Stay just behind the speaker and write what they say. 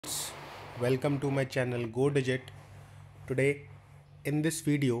welcome to my channel Go Digit. Today in this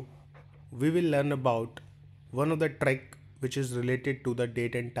video we will learn about one of the trick which is related to the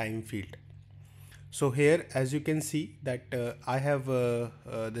date and time field. So here as you can see that I have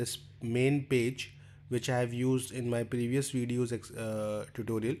this main page which I have used in my previous videos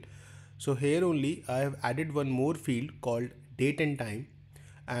tutorial. So here only I have added one more field called date and time,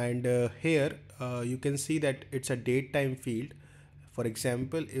 and here you can see that it's a date time field. For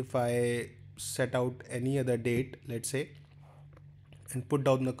example, if I set out any other date, let's say, and put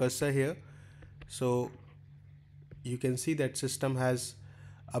down the cursor here, so you can see that system has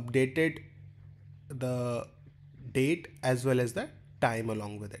updated the date as well as the time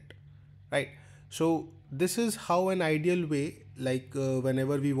along with it, right? So this is how an ideal way, like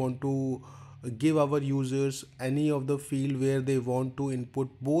whenever we want to give our users any of the field where they want to input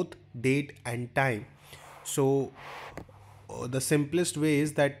both date and time. So the simplest way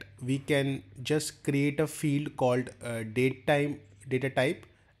is that we can just create a field called date time data type,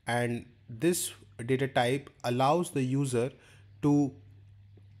 and this data type allows the user to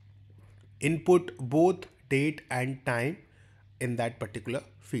input both date and time in that particular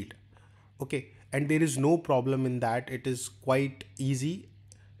field. Okay, and there is no problem in that. It is quite easy,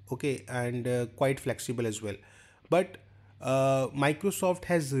 okay, and quite flexible as well. But Microsoft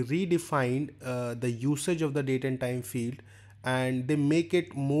has redefined the usage of the date and time field, and they make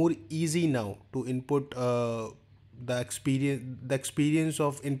it more easy now to input the experience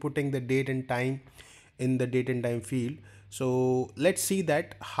of inputting the date and time in the date and time field. So let's see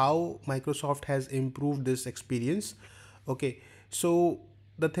that how Microsoft has improved this experience. Okay, so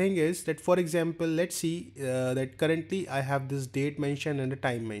the thing is that, for example, let's see that currently I have this date mention and a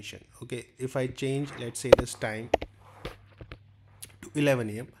time mention. Okay, if I change, let's say, this time to 11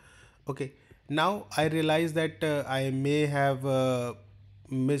 a.m. Okay, now I realize that I may have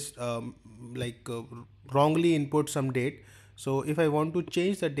missed like wrongly input some date. So if I want to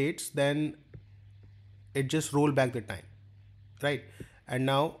change the dates, then it just roll back the time, right? And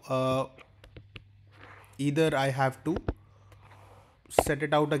now either I have to set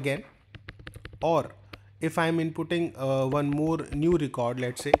it out again, or if I'm inputting one more new record,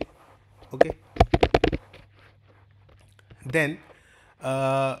 let's say, okay, then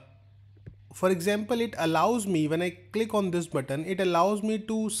uh, for example, it allows me, when I click on this button, it allows me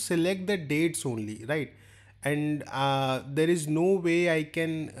to select the dates only, right? And there is no way I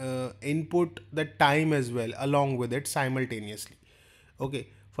can input the time as well along with it simultaneously. Okay,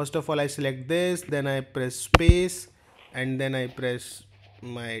 first of all I select this, then I press space, and then I press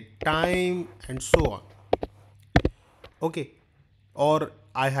my time and so on. Okay, or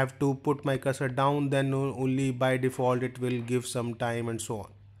I have to put my cursor down, then only by default it will give some time and so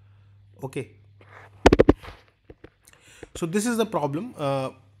on. Okay, so this is the problem,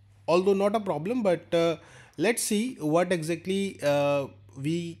 although not a problem, but let's see what exactly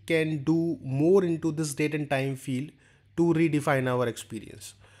we can do more into this date and time field to redefine our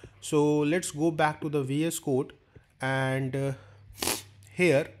experience. So let's go back to the VS Code, and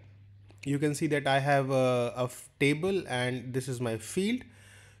here you can see that I have a table and this is my field.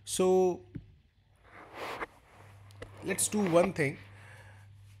 So let's do one thing.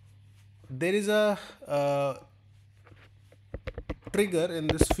 There is a trigger in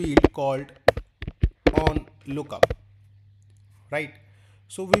this field called on lookup, right?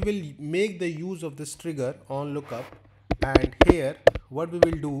 So we will make the use of this trigger on lookup, and here what we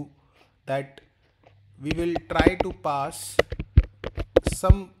will do, that we will try to pass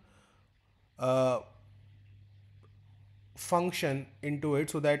some uh, function into it,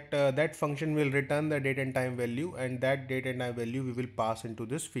 so that that function will return the date and time value, and that date and time value we will pass into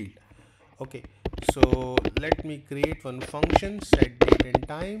this field. Okay, so let me create one function, set date and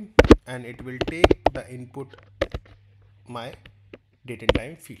time, and it will take the input my date and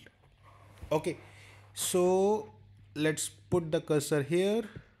time field. Okay, so let's put the cursor here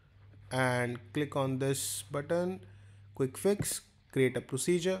and click on this button, quick fix, create a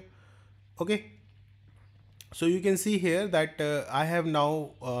procedure. Okay, so you can see here that I have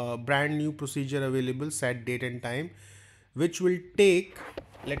now brand new procedure available, set date and time, which will take,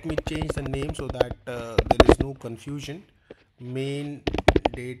 let me change the name so that there is no confusion, main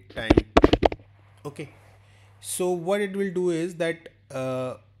date time. Okay, so what it will do is that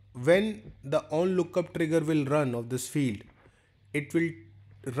when the on lookup trigger will run of this field, it will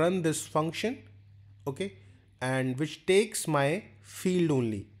run this function, okay, and which takes my field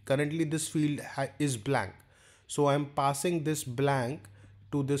only. Currently this field is blank, so I'm passing this blank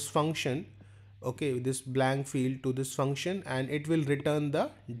to this function, okay, this blank field to this function, and it will return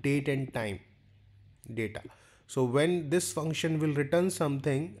the date and time data. So when this function will return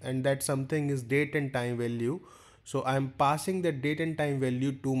something, and that something is date and time value, so I'm passing the date and time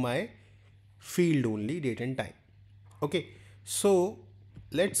value to my field only, date and time. Okay, so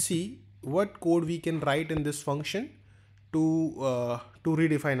let's see what code we can write in this function to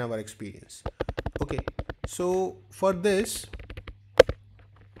redefine our experience. Okay, so for this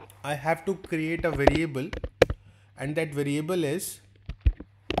I have to create a variable, and that variable is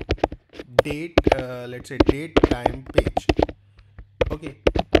date, let's say date time page. Okay,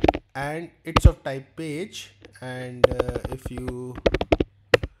 and it's of type page, and if you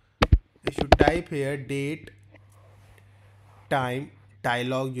type here date time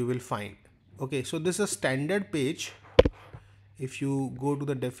dialog, you will find. Okay, so this is a standard page. If you go to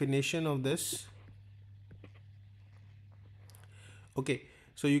the definition of this, okay,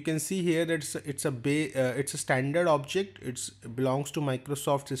 so you can see here that it's a standard object. It belongs to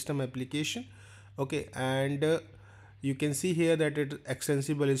Microsoft system application. Okay, and you can see here that it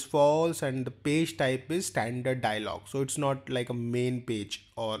extensible is false, and the page type is standard dialog. So it's not like a main page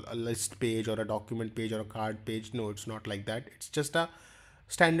or a list page or a document page or a card page. No, it's not like that. It's just a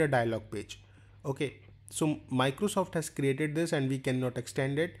standard dialog page. Okay, so Microsoft has created this and we cannot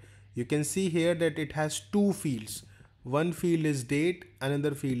extend it. You can see here that it has two fields. One field is date,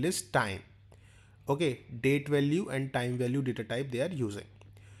 another field is time. Okay, date value and time value data type they are using.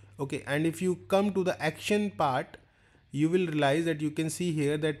 Okay, and if you come to the action part, you will realize that you can see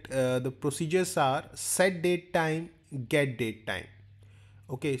here that the procedures are set date time, get date time.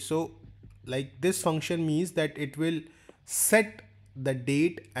 Okay, so like this function means that it will set the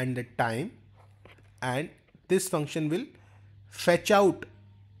date and the time, and this function will fetch out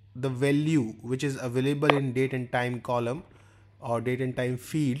the value which is available in date and time column or date and time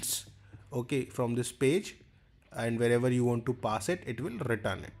fields, okay, from this page, and wherever you want to pass it, it will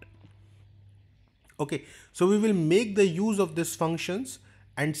return it. Okay, so we will make the use of these functions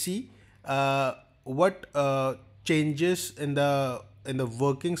and see what changes in the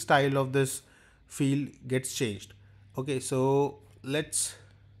working style of this field gets changed. Okay, so let's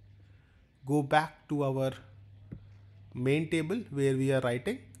go back to our main table where we are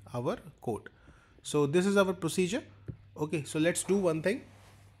writing our code. So this is our procedure. Okay, so let's do one thing.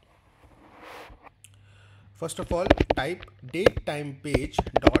 First of all, type date time page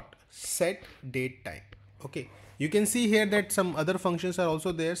dot set date time. Okay, you can see here that some other functions are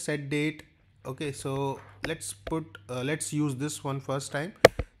also there, set date. Okay, so let's use this one first time,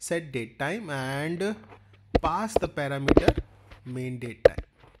 set date time, and pass the parameter main date time.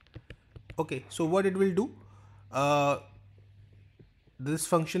 Okay, so what it will do, this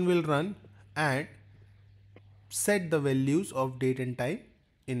function will run and set the values of date and time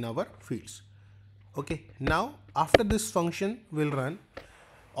in our fields. Okay, now after this function will run,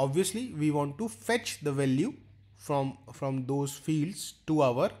 obviously we want to fetch the value from those fields to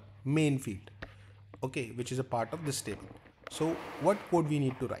our main field, okay, which is a part of this table. So what code we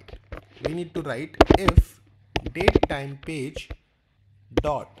need to write? We need to write if date time page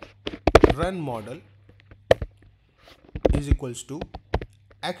dot run model is equals to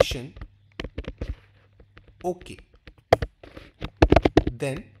action okay,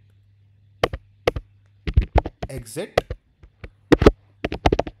 then exit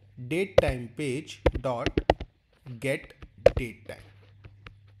date time page dot get date time.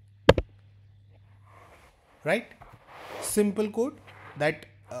 Right, simple code. That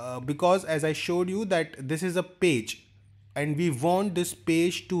because as I showed you that this is a page and we want this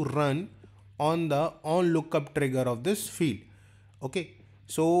page to run on the on lookup trigger of this field. Okay,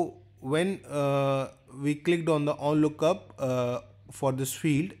 so when we clicked on the on lookup for this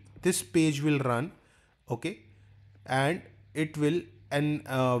field, this page will run. Okay, and it will, and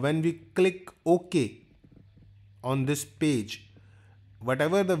when we click OK on this page,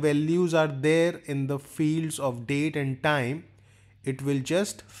 whatever the values are there in the fields of date and time, it will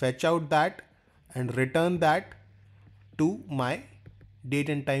just fetch out that and return that to my date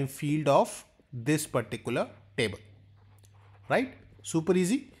and time field of this particular table. Right, super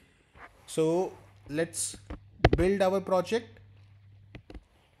easy. So let's build our project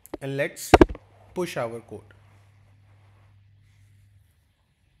and let's push our code.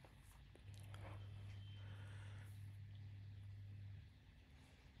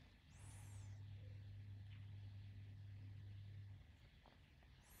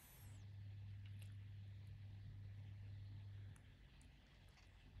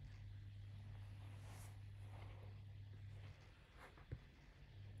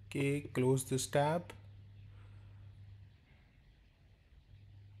 Okay, close this tab.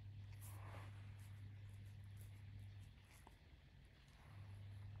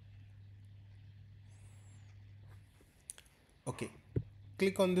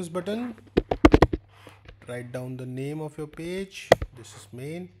 click on this button, write down the name of your page. This is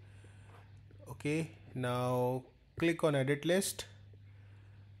main. Okay, now click on edit list.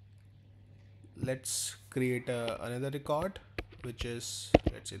 Let's create another record, which is,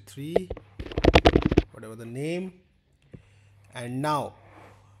 let's say 3, whatever the name. And now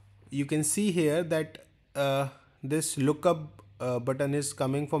you can see here that this lookup button is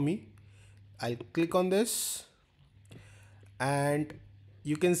coming for me. I'll click on this, and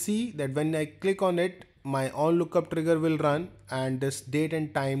you can see that when I click on it, my on lookup trigger will run and this date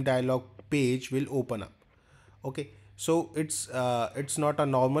and time dialog page will open up. Okay, so it's not a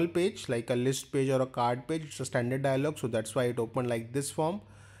normal page like a list page or a card page. It's a standard dialog, so that's why it opened like this form.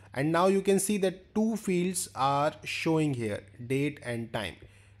 And now you can see that two fields are showing here, date and time,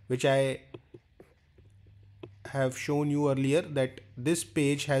 which I have shown you earlier, that this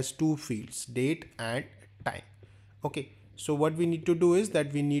page has two fields, date and time. Okay, so what we need to do is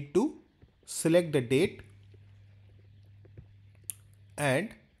that we need to select the date, and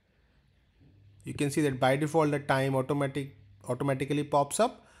you can see that by default the time automatically pops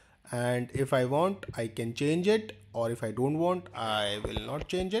up, and if I want I can change it, or if I don't want I will not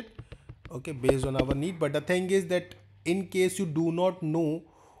change it. Okay, based on our need. But the thing is that in case you do not know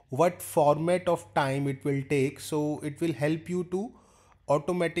what format of time it will take, so it will help you to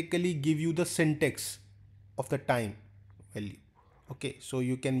automatically give you the syntax of the time value. Okay, so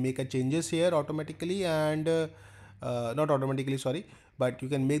you can make a changes here automatically, and not automatically, sorry, but you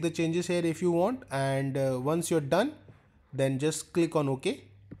can make the changes here if you want. And once you're done, then just click on OK.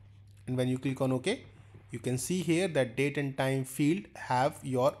 And when you click on OK, you can see here that date and time field have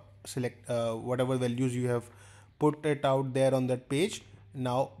your select whatever values you have put it out there on that page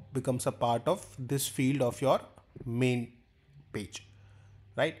now becomes a part of this field of your main page,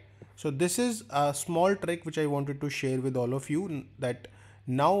 right? So this is a small trick which I wanted to share with all of you, that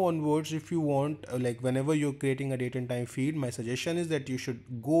now onwards, if you want, like whenever you're creating a date and time field, my suggestion is that you should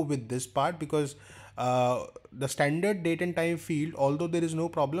go with this part, because the standard date and time field, although there is no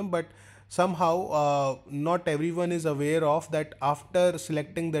problem, but somehow not everyone is aware of that after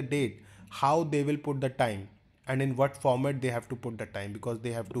selecting the date, how they will put the time and in what format they have to put the time, because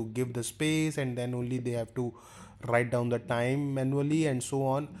they have to give the space and then only they have to write down the time manually and so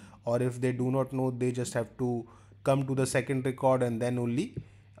on. Or if they do not know, they just have to come to the second record and then only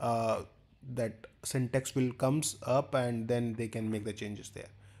that syntax will comes up and then they can make the changes there,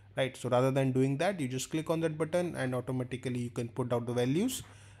 right? So rather than doing that, you just click on that button and automatically you can put out the values.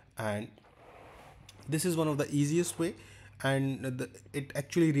 And this is one of the easiest way, and it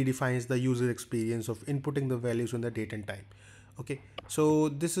actually redefines the user experience of inputting the values on the date and time. Okay, so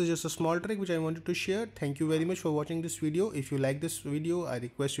this is just a small trick which I wanted to share. Thank you very much for watching this video. If you like this video, I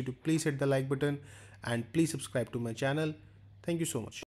request you to please hit the like button and please subscribe to my channel. Thank you so much.